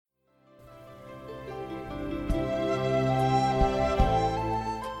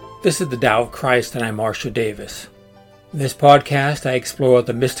This is the Tao of Christ, and I'm Marshall Davis. In this podcast, I explore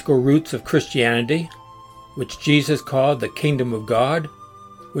the mystical roots of Christianity, which Jesus called the Kingdom of God,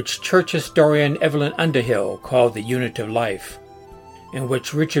 which church historian Evelyn Underhill called the Unit of Life, and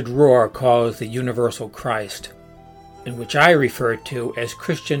which Richard Rohr calls the Universal Christ, and which I refer to as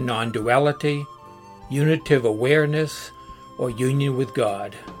Christian non-duality, unitive awareness, or union with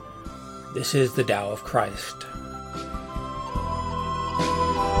God. This is the Tao of Christ.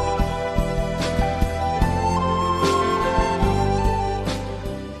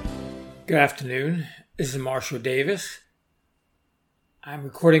 Good afternoon. This is Marshall Davis. I'm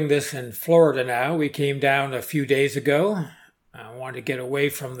recording this in Florida now. We came down a few days ago. I wanted to get away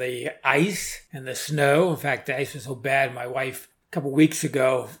from the ice and the snow. In fact, the ice was so bad, my wife a couple weeks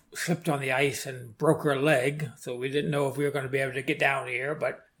ago slipped on the ice and broke her leg. So we didn't know if we were going to be able to get down here,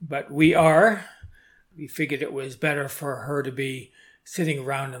 but we are. We figured it was better for her to be sitting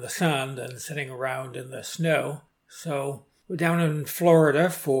around in the sun than sitting around in the snow. So we're down in Florida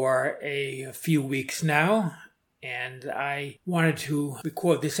for a few weeks now, and I wanted to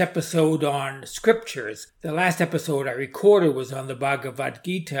record this episode on scriptures. The last episode I recorded was on the Bhagavad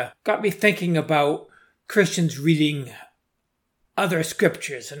Gita. Got me thinking about Christians reading other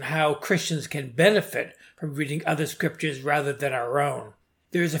scriptures and how Christians can benefit from reading other scriptures rather than our own.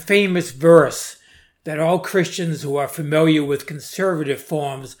 There's a famous verse that all Christians who are familiar with conservative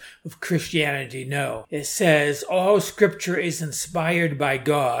forms of Christianity know. It says, all scripture is inspired by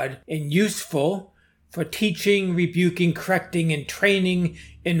God and useful for teaching, rebuking, correcting, and training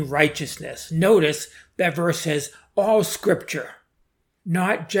in righteousness. Notice that verse says all scripture,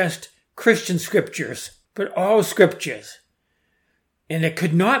 not just Christian scriptures, but all scriptures. And it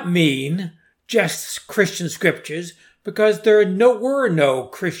could not mean just Christian scriptures because there were no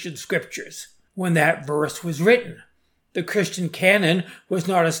Christian scriptures when that verse was written. The Christian canon was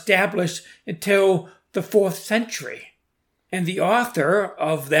not established until the 4th century. And the author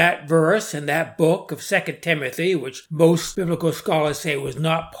of that verse and that book of 2 Timothy, which most biblical scholars say was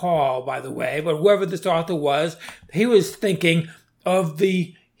not Paul, by the way, but whoever this author was, he was thinking of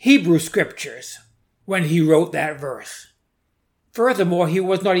the Hebrew scriptures when he wrote that verse. Furthermore, he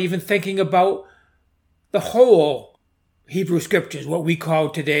was not even thinking about the whole Hebrew scriptures, what we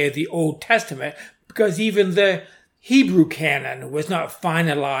call today the Old Testament, because even the Hebrew canon was not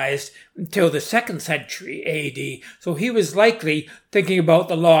finalized until the 2nd century AD. So he was likely thinking about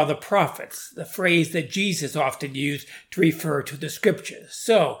the law of the prophets, the phrase that Jesus often used to refer to the scriptures.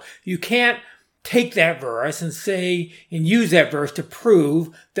 So you can't take that verse and use that verse to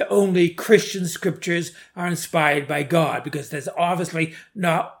prove that only Christian scriptures are inspired by God, because that's obviously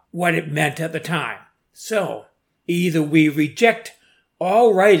not what it meant at the time. So either we reject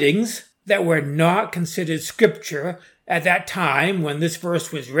all writings that were not considered scripture at that time when this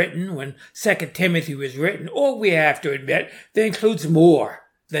verse was written, when 2 Timothy was written, or we have to admit that includes more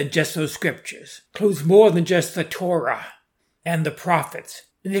than just those scriptures. Includes more than just the Torah and the prophets.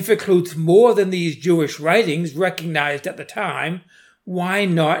 And if it includes more than these Jewish writings recognized at the time, why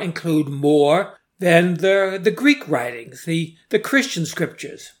not include more than the Greek writings, the Christian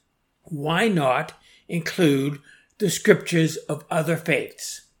scriptures? Why not include the scriptures of other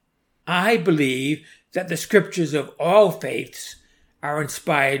faiths? I believe that the scriptures of all faiths are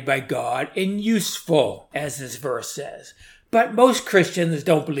inspired by God and useful, as this verse says. But most Christians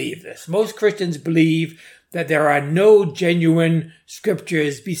don't believe this. Most Christians believe that there are no genuine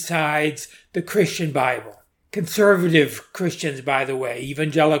scriptures besides the Christian Bible. Conservative Christians, by the way,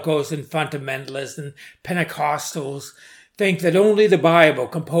 evangelicals and fundamentalists and Pentecostals, think that only the Bible,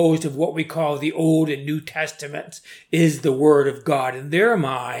 composed of what we call the Old and New Testaments, is the Word of God. In their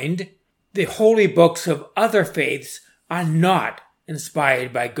mind, the holy books of other faiths are not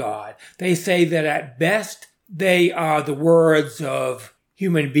inspired by God. They say that at best, they are the words of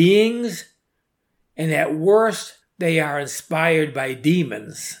human beings, and at worst, they are inspired by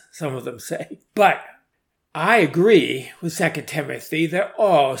demons, some of them say. But I agree with 2 Timothy that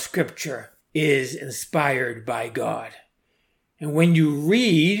all Scripture is inspired by God. And when you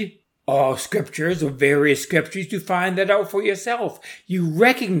read all scriptures or various scriptures, you find that out for yourself. You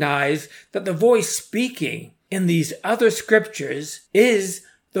recognize that the voice speaking in these other scriptures is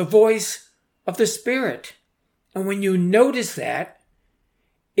the voice of the Spirit. And when you notice that,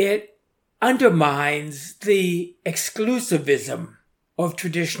 it undermines the exclusivism of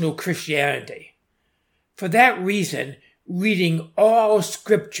traditional Christianity. For that reason, reading all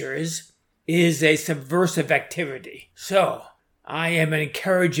scriptures is a subversive activity. So, I am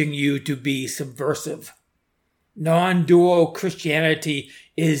encouraging you to be subversive. Non-dual Christianity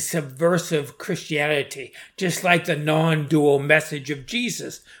is subversive Christianity, just like the non-dual message of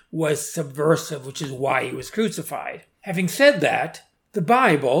Jesus was subversive, which is why he was crucified. Having said that, the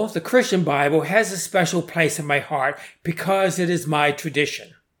Bible, the Christian Bible, has a special place in my heart because it is my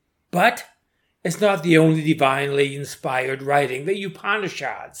tradition. But it's not the only divinely inspired writing. The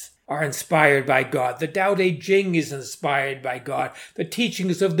Upanishads are inspired by God. The Tao Te Ching is inspired by God. The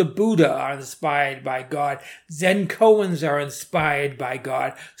teachings of the Buddha are inspired by God. Zen koans are inspired by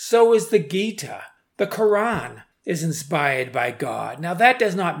God. So is the Gita. The Quran is inspired by God. Now that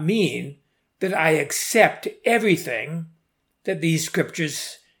does not mean that I accept everything that these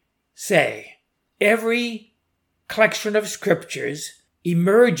scriptures say. Every collection of scriptures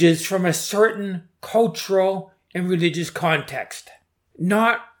emerges from a certain cultural and religious context.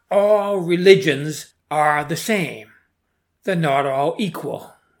 Not all religions are the same. They're not all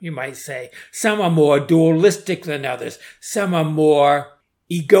equal, you might say. Some are more dualistic than others. Some are more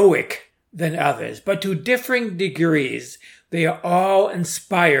egoic than others. But to differing degrees, they are all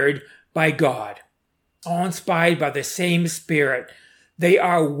inspired by God. All inspired by the same Spirit. They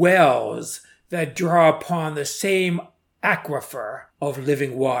are wells that draw upon the same aquifer of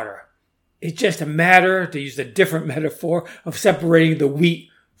living water. It's just a matter, to use a different metaphor, of separating the wheat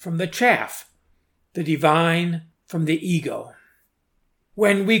from the chaff, the divine from the ego.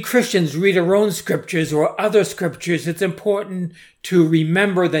 When we Christians read our own scriptures or other scriptures, it's important to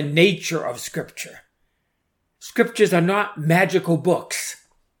remember the nature of Scripture. Scriptures are not magical books.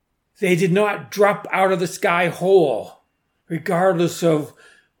 They did not drop out of the sky whole, regardless of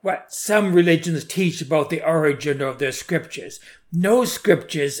what some religions teach about the origin of their scriptures. No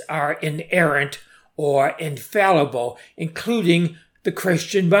scriptures are inerrant or infallible, including the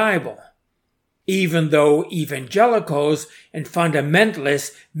Christian Bible. Even though evangelicals and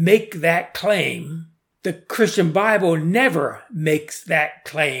fundamentalists make that claim, the Christian Bible never makes that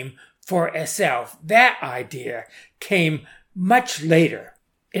claim for itself. That idea came much later.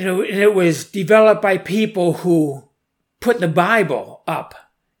 It was developed by people who put the Bible up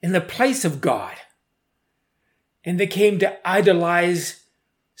in the place of God. And they came to idolize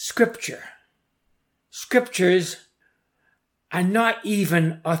Scripture. Scriptures are not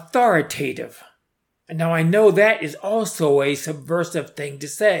even authoritative. And now I know that is also a subversive thing to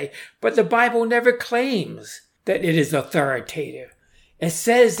say, but the Bible never claims that it is authoritative. It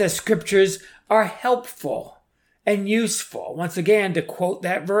says that Scriptures are helpful and useful. Once again, to quote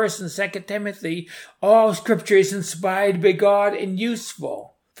that verse in 2 Timothy, all Scripture is inspired by God and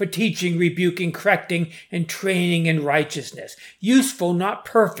useful for teaching, rebuking, correcting, and training in righteousness. Useful, not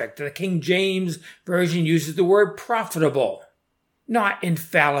perfect. The King James Version uses the word profitable, not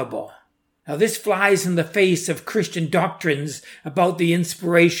infallible. Now, this flies in the face of Christian doctrines about the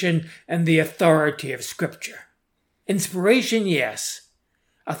inspiration and the authority of Scripture. Inspiration, yes.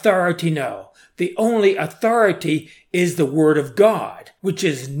 Authority, no. The only authority is the Word of God, which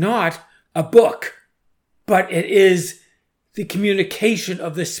is not a book, but it is the communication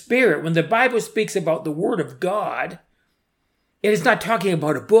of the Spirit. When the Bible speaks about the Word of God, it is not talking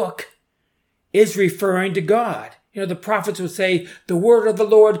about a book. It's referring to God. The prophets would say, the word of the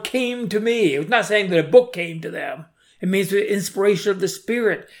Lord came to me. It was not saying that a book came to them. It means the inspiration of the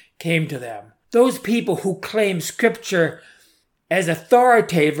Spirit came to them. Those people who claim Scripture as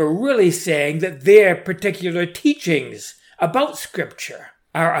authoritative are really saying that their particular teachings about Scripture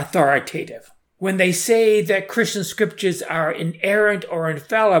are authoritative. When they say that Christian Scriptures are inerrant or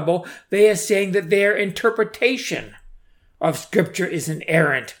infallible, they are saying that their interpretation of Scripture is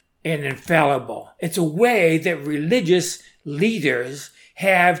inerrant and infallible. It's a way that religious leaders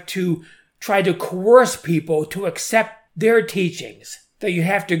have to try to coerce people to accept their teachings, that you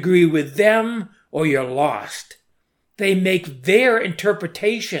have to agree with them or you're lost. They make their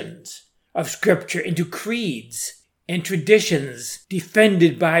interpretations of Scripture into creeds and traditions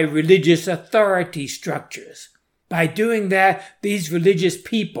defended by religious authority structures. By doing that, these religious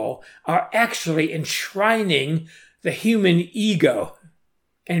people are actually enshrining the human ego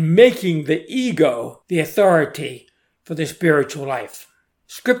and making the ego the authority for the spiritual life.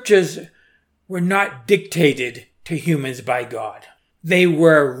 Scriptures were not dictated to humans by God. They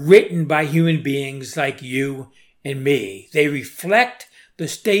were written by human beings like you and me. They reflect the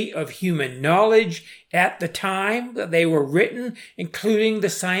state of human knowledge at the time that they were written, including the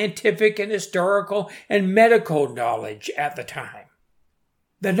scientific and historical and medical knowledge at the time.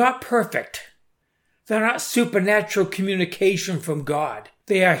 They're not perfect. They're not supernatural communication from God.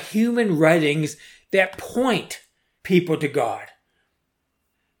 They are human writings that point people to God.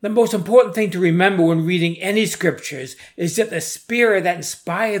 The most important thing to remember when reading any scriptures is that the Spirit that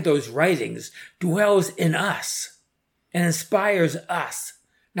inspired those writings dwells in us and inspires us.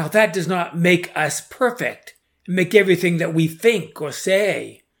 Now that does not make us perfect, make everything that we think or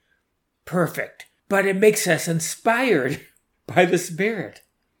say perfect, but it makes us inspired by the Spirit.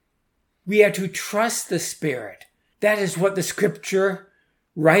 We are to trust the Spirit. That is what the scripture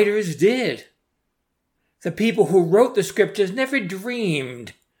writers did. The people who wrote the scriptures never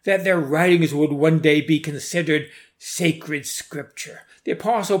dreamed that their writings would one day be considered sacred scripture. The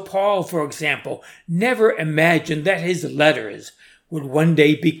Apostle Paul, for example, never imagined that his letters would one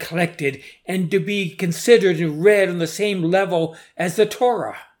day be collected and to be considered and read on the same level as the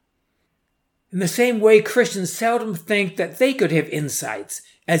Torah. In the same way, Christians seldom think that they could have insights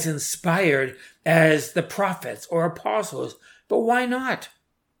as inspired as the prophets or apostles, but why not?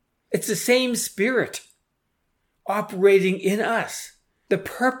 It's the same Spirit operating in us. The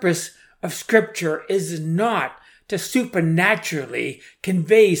purpose of Scripture is not to supernaturally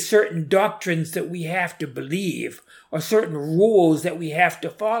convey certain doctrines that we have to believe or certain rules that we have to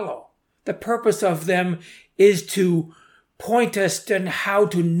follow. The purpose of them is to point us on how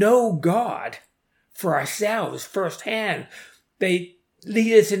to know God for ourselves firsthand. They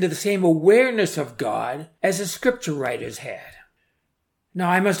lead us into the same awareness of God as the scripture writers had. Now,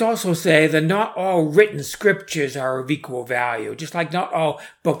 I must also say that not all written scriptures are of equal value, just like not all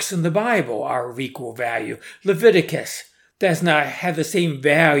books in the Bible are of equal value. Leviticus does not have the same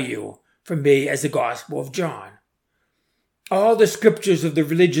value for me as the Gospel of John. All the scriptures of the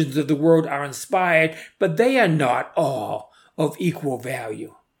religions of the world are inspired, but they are not all of equal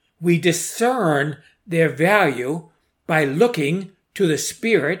value. We discern their value by looking to the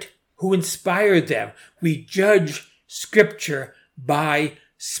Spirit who inspired them. We judge Scripture by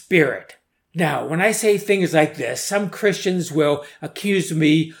Spirit. Now, when I say things like this, some Christians will accuse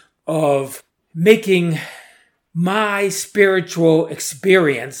me of making my spiritual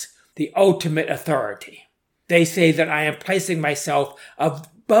experience the ultimate authority. They say that I am placing myself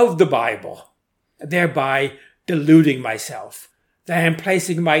above the Bible, thereby deluding myself. That I am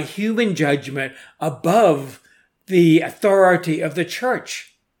placing my human judgment above the authority of the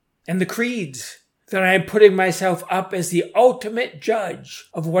church and the creeds. That I am putting myself up as the ultimate judge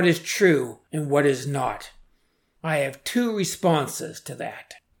of what is true and what is not. I have two responses to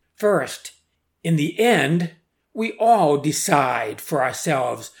that. First, in the end, we all decide for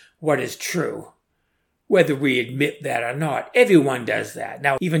ourselves what is true, whether we admit that or not. Everyone does that.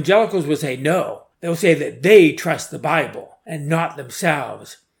 Now, evangelicals will say no. They'll say that they trust the Bible and not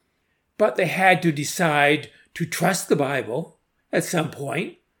themselves. But they had to decide to trust the Bible at some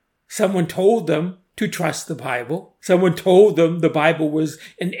point. Someone told them to trust the Bible. Someone told them the Bible was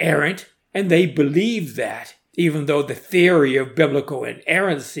inerrant, and they believed that, even though the theory of biblical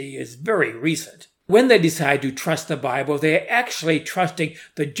inerrancy is very recent. When they decide to trust the Bible, they are actually trusting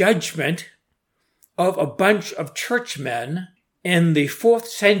the judgment of a bunch of churchmen in the 4th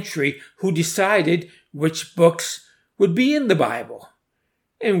century who decided which books would be in the Bible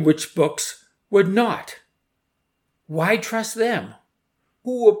and which books would not. Why trust them?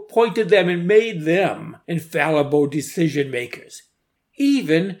 Who appointed them and made them infallible decision makers?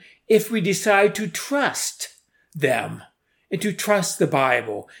 Even if we decide to trust them and to trust the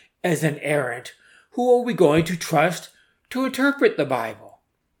Bible as inerrant, who are we going to trust to interpret the Bible?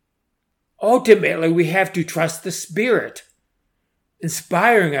 Ultimately, we have to trust the Spirit,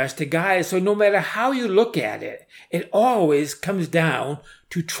 inspiring us to guide us. So no matter how you look at it, it always comes down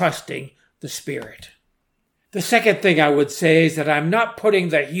to trusting the Spirit. The second thing I would say is that I'm not putting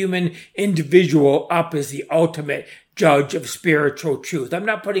the human individual up as the ultimate judge of spiritual truth. I'm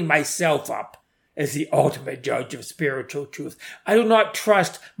not putting myself up as the ultimate judge of spiritual truth. I do not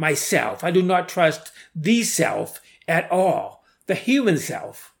trust myself. I do not trust the self at all. The human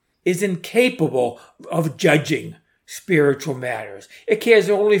self is incapable of judging spiritual matters. It cares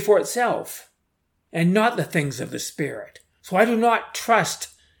only for itself and not the things of the Spirit. So I do not trust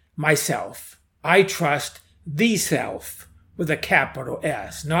myself. I trust the self with a capital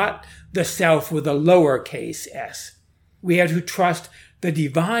S, not the self with a lowercase s. We are to trust the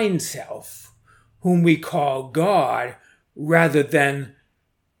divine self, whom we call God, rather than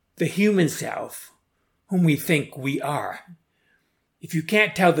the human self, whom we think we are. If you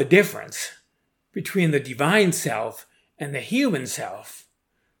can't tell the difference between the divine self and the human self,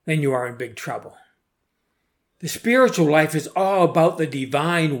 then you are in big trouble. The spiritual life is all about the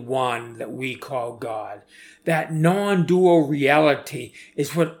divine one that we call God. That non-dual reality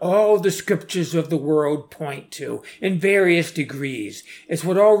is what all the scriptures of the world point to in various degrees. It's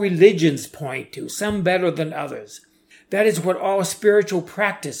what all religions point to, some better than others. That is what all spiritual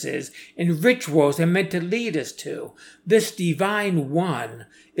practices and rituals are meant to lead us to. This divine one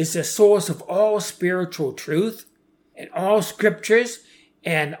is the source of all spiritual truth and all scriptures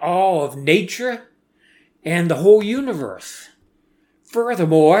and all of nature and the whole universe.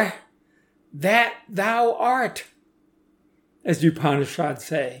 Furthermore, that thou art, as the Upanishads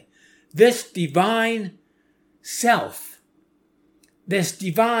say, this divine self, this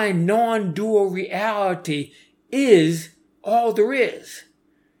divine non-dual reality is all there is,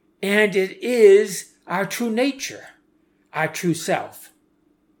 and it is our true nature, our true self.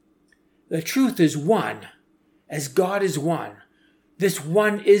 The truth is one, as God is one. This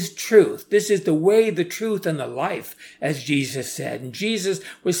one is truth. This is the way, the truth, and the life, as Jesus said. And Jesus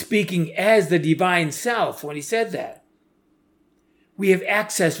was speaking as the divine self when he said that. We have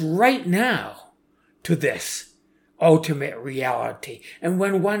access right now to this ultimate reality. And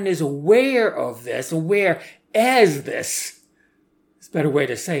when one is aware of this, aware as this, it's a better way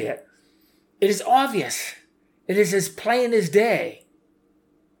to say it, it is obvious. It is as plain as day.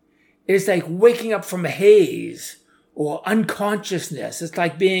 It is like waking up from a haze or unconsciousness. It's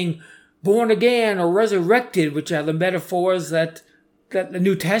like being born again or resurrected, which are the metaphors that the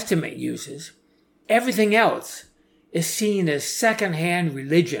New Testament uses. Everything else is seen as second-hand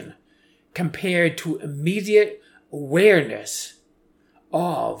religion compared to immediate awareness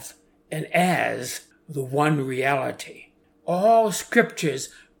of and as the one reality. All scriptures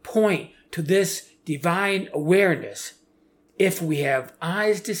point to this divine awareness if we have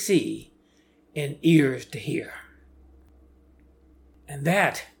eyes to see and ears to hear. And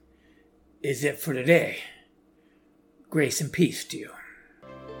that is it for today. Grace and peace to you.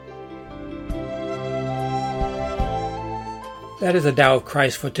 That is the Tao of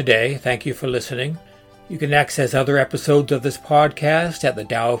Christ for today. Thank you for listening. You can access other episodes of this podcast at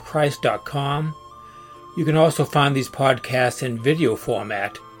thedaoofchrist.com. You can also find these podcasts in video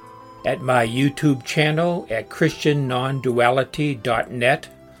format at my YouTube channel at christiannonduality.net.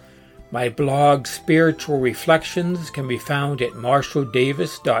 My blog, Spiritual Reflections, can be found at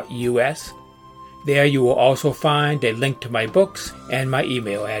marshalldavis.us. There you will also find a link to my books and my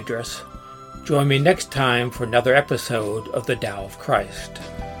email address. Join me next time for another episode of the Tao of Christ.